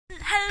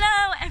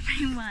Hello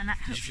everyone, I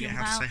hope you're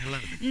well. Say hello?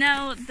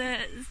 No,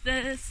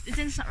 it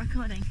didn't start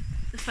recording,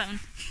 the phone.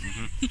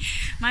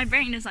 My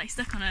brain is like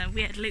stuck on a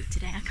weird loop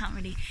today, I can't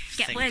really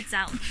get words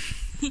out.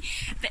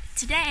 But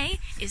today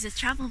is a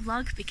travel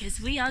vlog because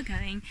we are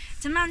going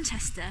to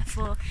Manchester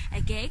for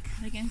a gig.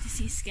 We're going to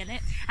see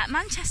Skillet at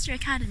Manchester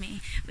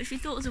Academy, which we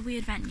thought was a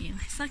weird venue.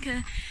 It's like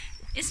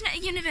isn't it a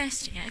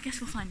university? I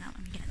guess we'll find out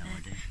when we get there.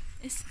 Idea.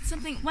 It's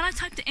something, when I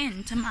typed it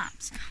into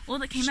maps, all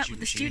that came up with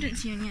the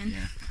Students' Union.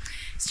 Yeah.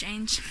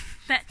 Strange.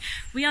 But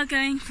we are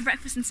going for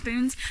breakfast and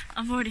spoons.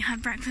 I've already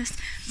had breakfast,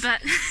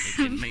 but It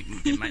didn't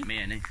make me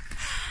any.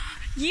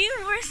 you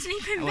were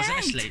asleep in bed. I wasn't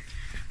asleep.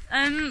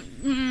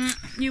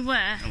 You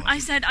were. I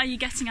said, "Are you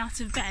getting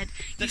out of bed?"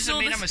 That doesn't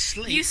mean I'm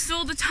asleep. You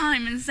saw the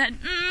time and said,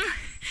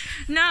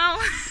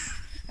 "No."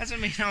 That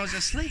doesn't mean I was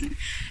asleep.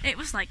 It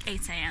was like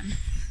 8 AM.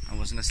 I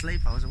wasn't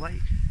asleep. I was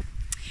awake.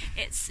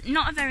 It's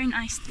not a very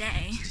nice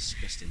day. It's a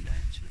disgusting day,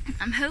 actually.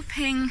 I'm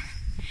hoping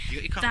You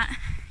got your car? that.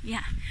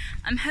 Yeah,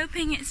 I'm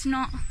hoping it's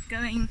not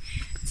going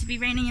to be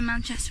raining in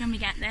Manchester when we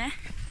get there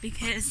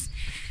because,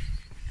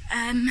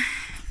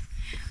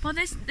 well,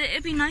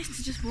 it'd be nice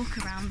to just walk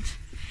around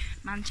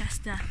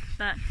Manchester,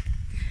 but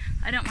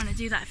I don't want to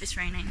do that if it's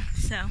raining.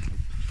 So,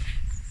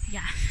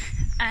 yeah,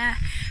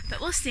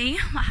 but we'll see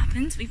what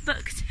happens. We've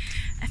booked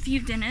a few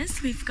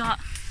dinners. We're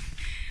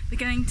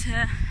going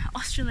to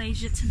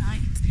Australasia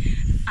tonight,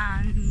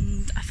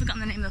 and I've forgotten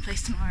the name of the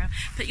place tomorrow,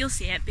 but you'll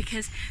see it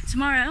because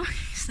tomorrow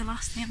is the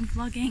last day I'm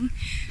vlogging,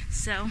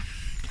 so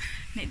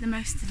make the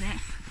most of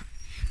it.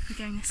 We're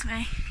going this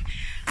way.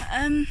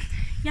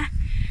 Yeah,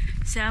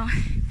 so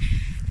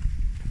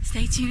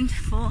stay tuned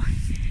for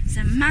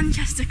some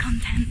Manchester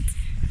content.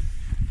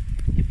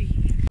 We're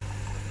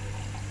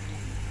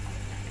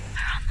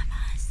on the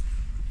bus.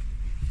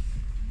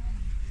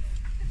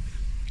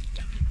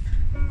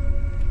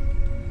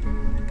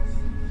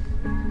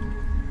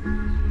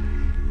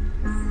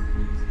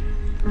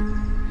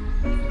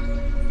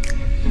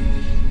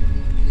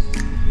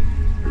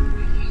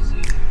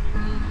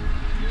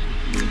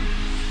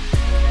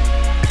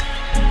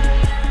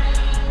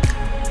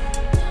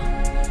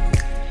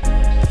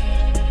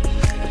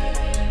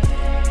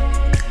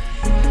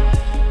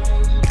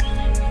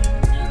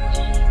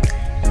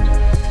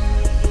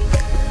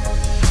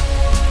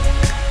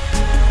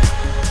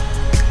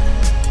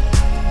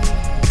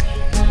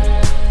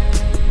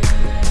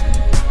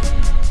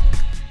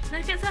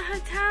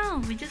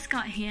 We just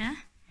got here.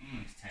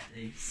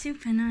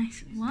 Super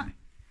nice. What?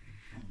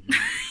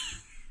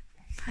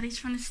 Paddy's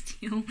trying to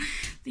steal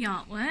the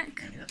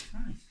artwork. Yeah, that's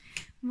nice.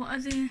 What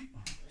are the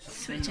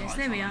switches?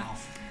 There we are.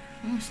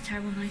 Oh, it's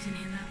terrible noise in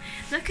here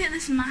though. Look at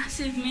this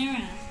massive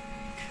mirror.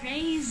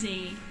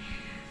 Crazy.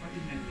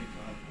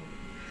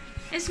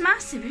 It's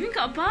massive. We've even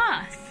got a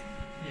bath.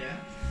 Yeah.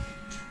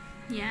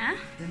 Yeah?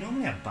 They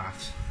normally have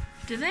baths.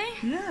 Do they?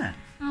 Yeah.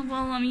 Oh,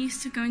 well, I'm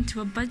used to going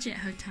to a budget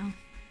hotel.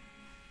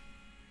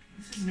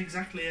 This isn't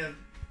exactly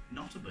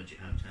not a budget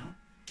hotel.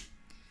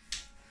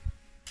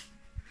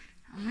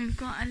 And we've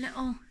got a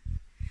little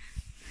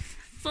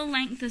full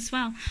length as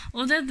well.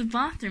 Although the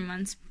bathroom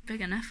one's big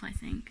enough, I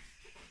think.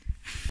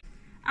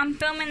 I'm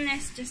filming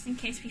this just in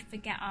case we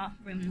forget our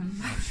room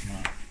number. Oh,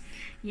 smart.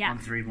 Yeah.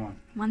 131.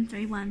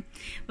 131.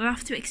 We're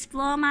off to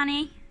explore,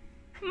 Manny.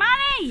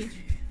 Manny!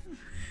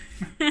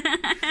 Manny's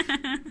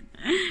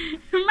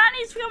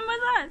come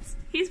with us.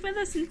 He's with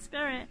us in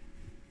spirit.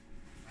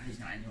 He's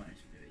not anywhere in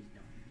spirit, he's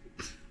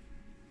dying.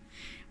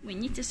 We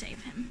need to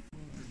save him.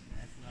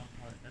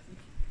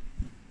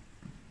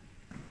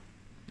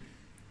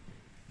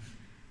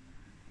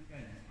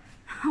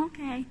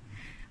 Okay.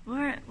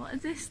 What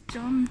is this?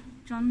 John's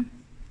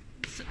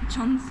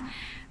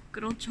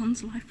good old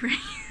John's library.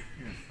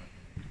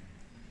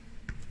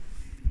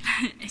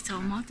 It's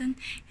all modern,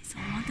 it's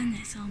all modern,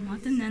 it's all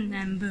modern, and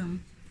then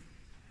boom.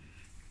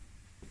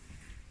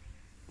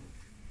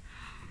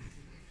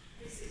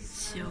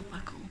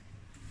 Super cool.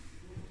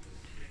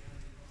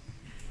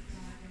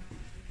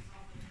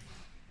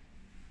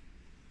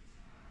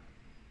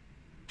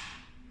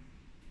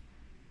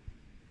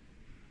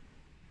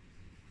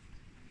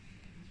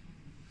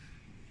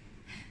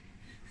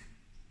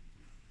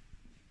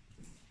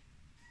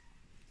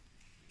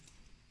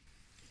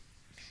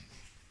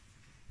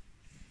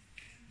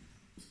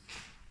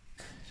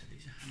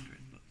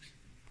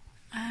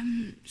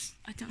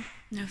 I don't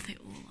know if they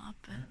all are,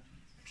 but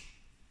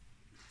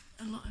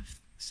a lot of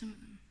some of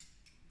them.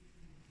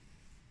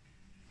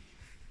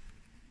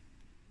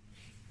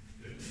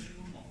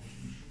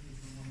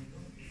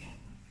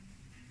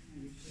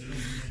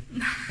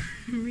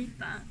 Read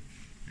that.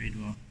 Read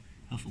what?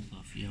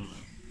 Hufflepuff, YOLO.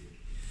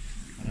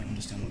 I don't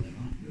understand what they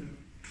are.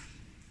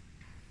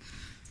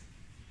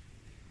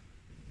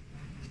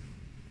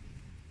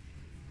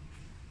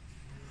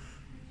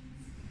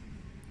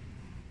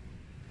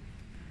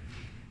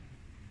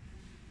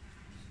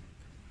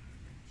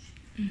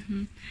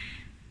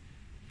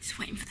 Just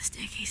waiting for the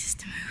staircases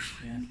to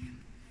move. Yeah.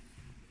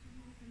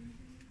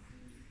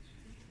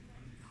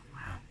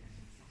 Wow.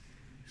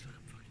 It's like a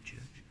fucking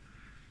church.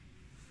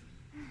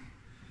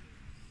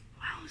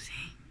 Wow.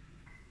 see.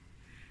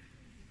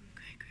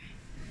 Great.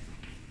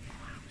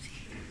 Wowsy.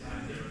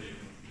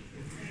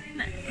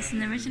 Look, it's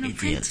an original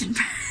printing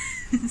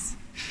press.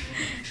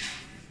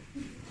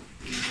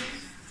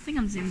 I think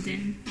I'm zoomed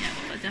in. Yeah,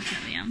 I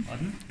definitely am.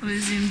 Pardon? I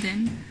was zoomed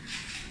in.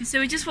 So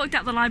we just walked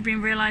out the library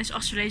and realised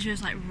Australasia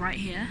is like right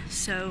here.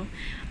 So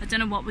I don't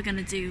know what we're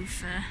gonna do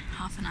for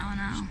half an hour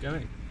now. Just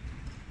going.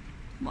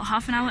 What,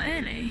 half an hour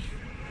early?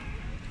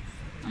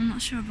 I'm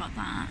not sure about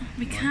that.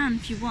 We can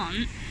if you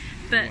want,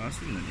 but What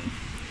else are we gonna do?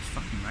 It's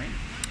fucking raining.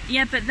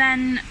 yeah, but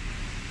then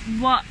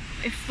what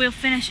if we'll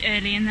finish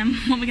early and then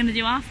what we're gonna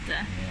do after?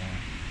 Yeah.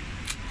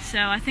 So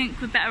I think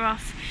we're better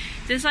off.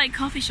 There's like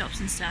coffee shops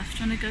and stuff.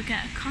 Do you want to go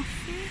get a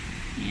coffee?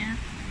 Yeah.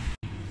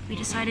 We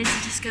decided to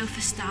just go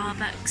for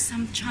Starbucks.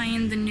 I'm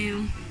trying the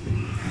new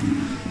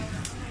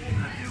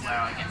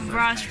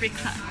raspberry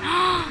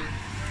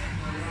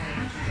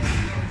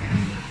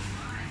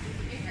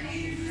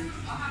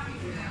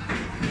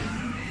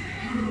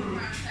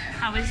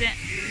How is it?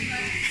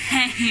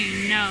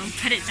 Hey, no,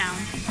 put it down.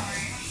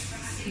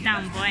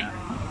 Down, boy.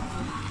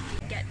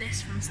 Get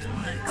this from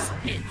Starbucks.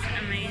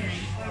 It's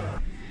amazing.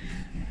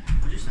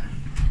 What did you say?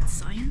 It's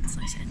science,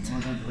 I said. Well,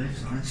 I don't believe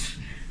science.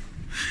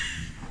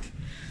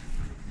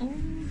 Oh,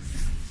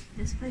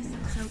 this place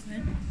looks so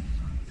good.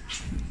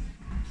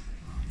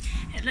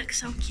 It looks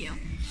so cute.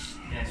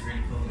 Yeah, it's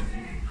really cool.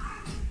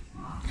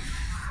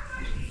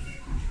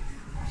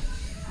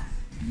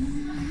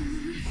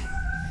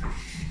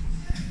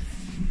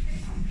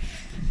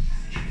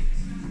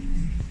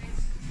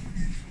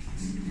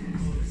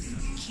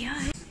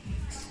 Cute.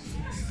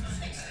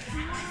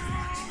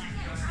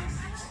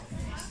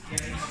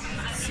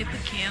 Super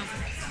cute.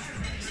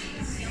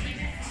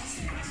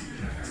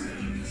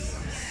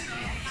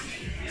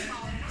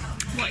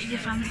 What do you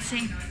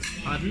fancy?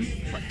 Pardon?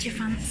 What do you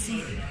fancy?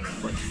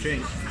 What to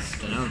drink?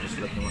 I don't know, just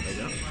looking what they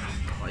got.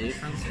 What do you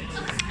fancy?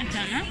 I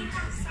don't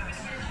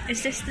know.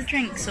 Is this the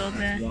drinks or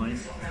the... Wine.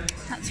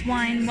 That's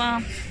wine.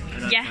 Well,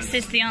 yes fancy-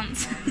 is the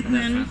answer. I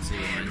don't fancy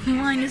wine.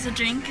 Wine is a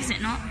drink, is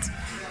it not?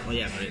 Well,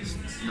 yeah, but it's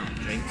not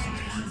drinks,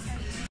 it's wine.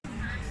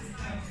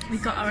 We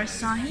got our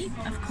Asahi,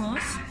 of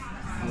course.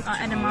 Our I'll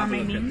have a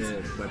edamame look at beans.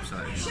 the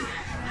website.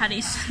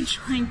 Headie's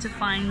trying to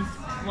find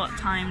what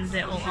time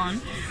they're all on.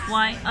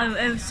 Why?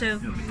 Oh, so...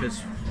 No,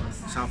 because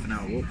it's half an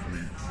hour walk from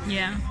here.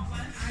 Yeah.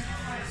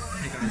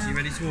 Hey guys, you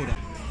ready to order?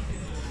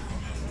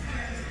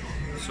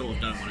 Sort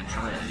of don't want to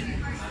try it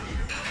anymore.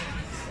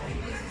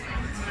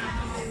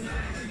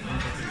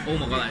 Oh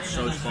my god, that's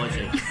so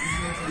spicy.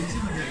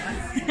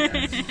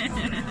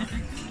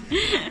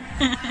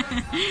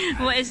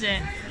 What is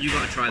it? You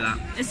gotta try that.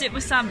 Is it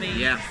wasabi?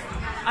 Yeah.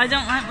 I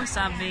don't like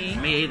wasabi.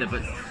 Me either,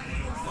 but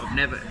I've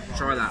never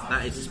tried that.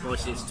 That is the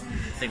spiciest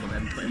thing I've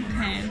ever put in my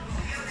mouth. Okay.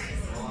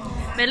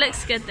 But it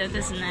looks good though,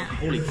 doesn't it?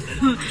 Holy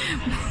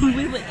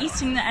We were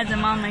eating the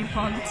edamame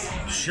pods.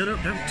 shut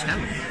up, don't tell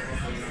me.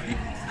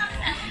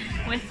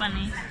 We're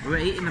funny. We were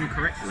eating them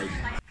correctly.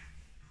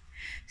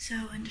 So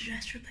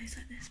underdressed for a place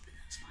like this, but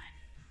that's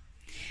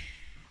fine.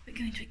 We're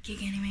going to a gig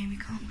anyway, we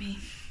can't be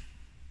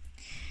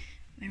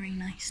wearing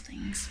nice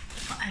things.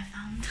 What I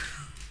found.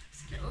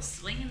 There's a little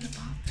swing in the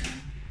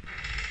bathroom.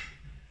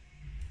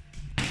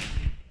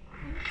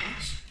 Oh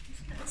gosh,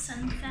 there's a little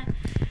sunset.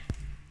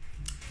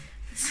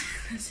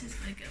 This is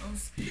where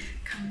girls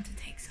come to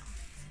take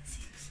selfies, it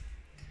seems.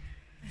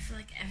 I feel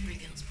like every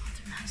girl's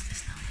bathroom has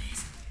this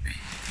nowadays.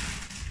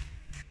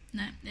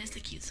 No, there's the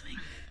cute swing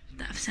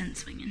that I've sent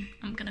swinging.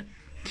 I'm gonna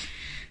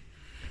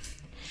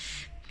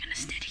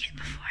steady it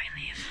before I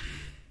leave.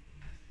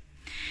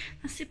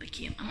 That's super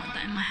cute. I want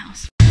that in my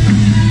house.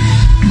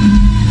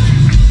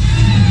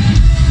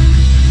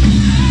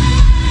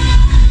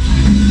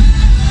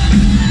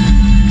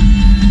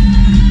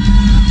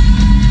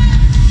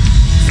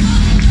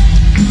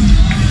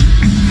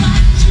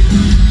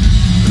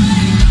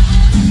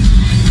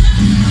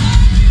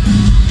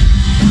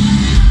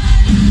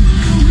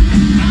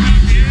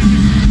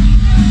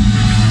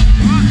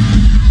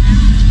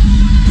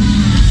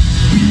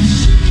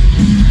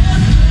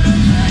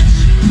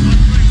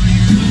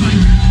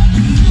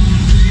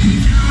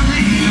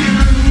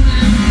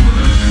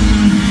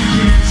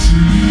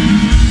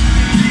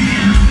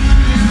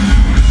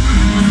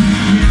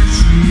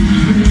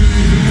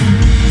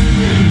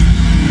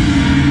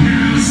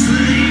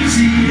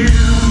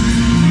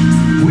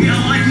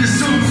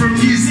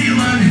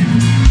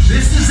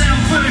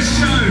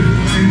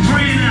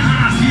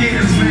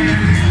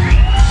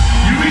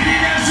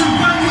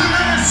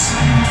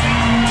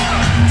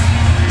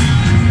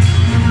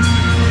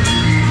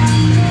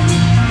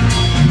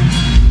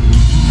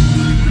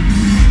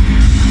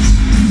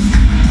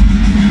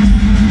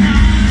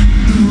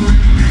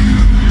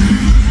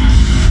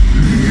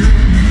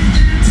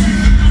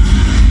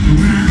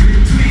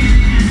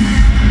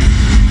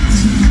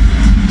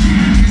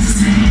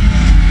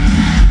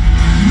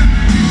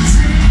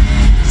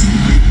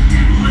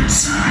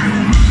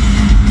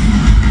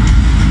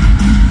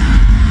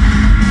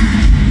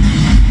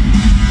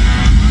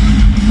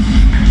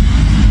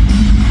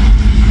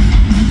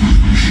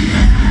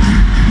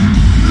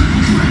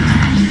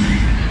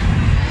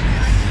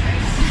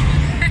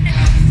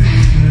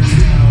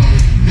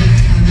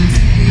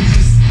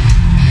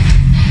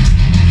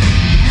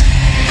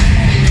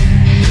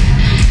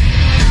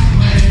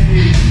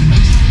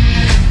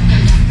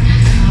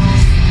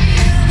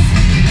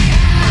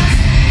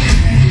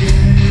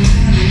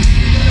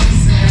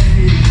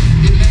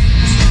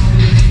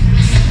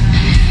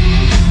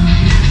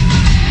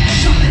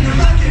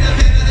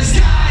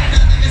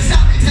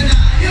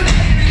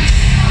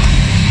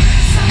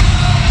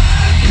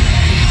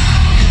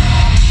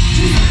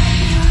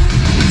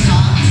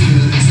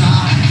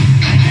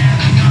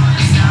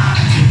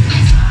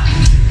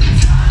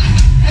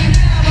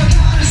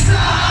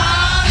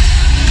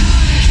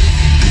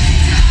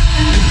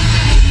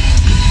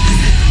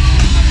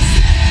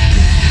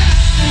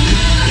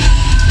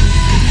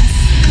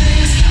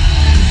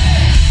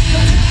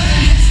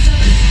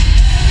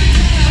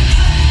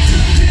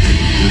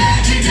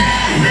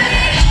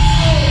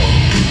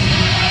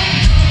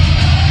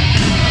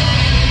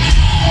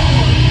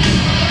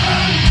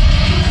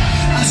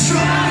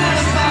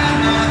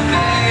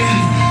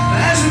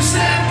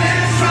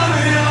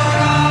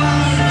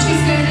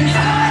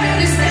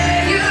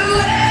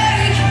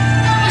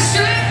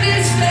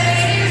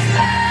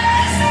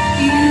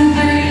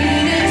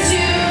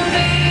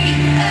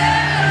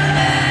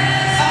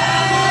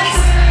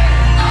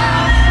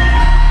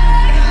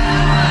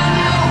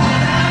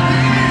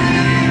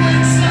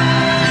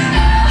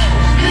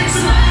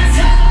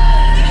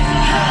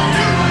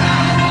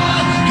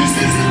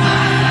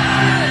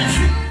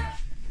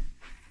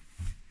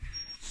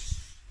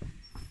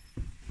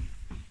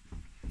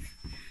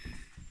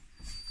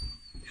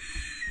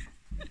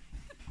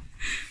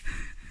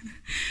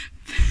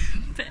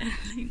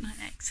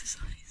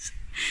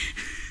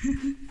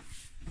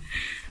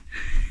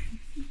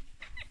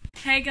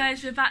 Hey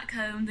guys, we're back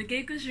home. The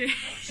gig was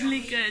really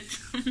good.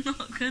 I'm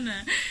not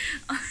gonna.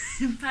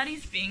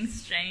 Paddy's being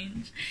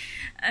strange.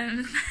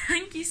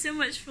 Thank you so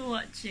much for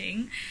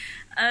watching.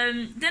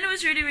 Dinner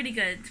was really, really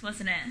good,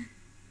 wasn't it?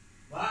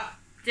 What?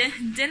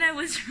 Dinner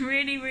was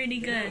really, really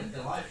good.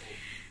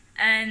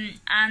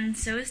 And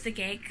so was the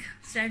gig.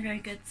 It's very, very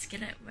good.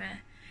 Skillet, where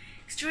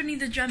extraordinary.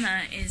 The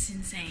drummer is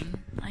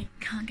insane. I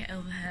can't get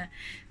over her.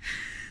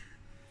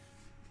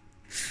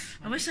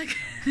 I wish I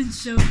could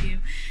show you.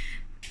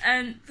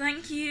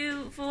 Thank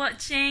you for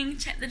watching.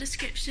 Check the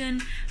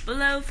description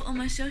below for all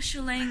my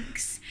social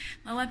links,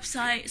 my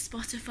website,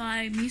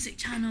 Spotify, music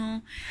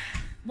channel,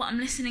 what I'm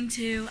listening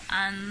to,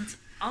 and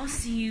I'll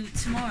see you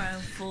tomorrow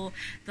for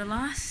the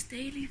last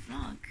daily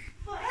vlog.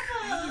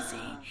 Forever.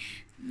 Crazy.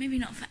 Maybe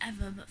not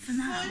forever, but for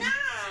now.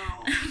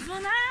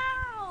 For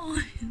now. For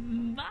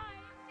now. Bye.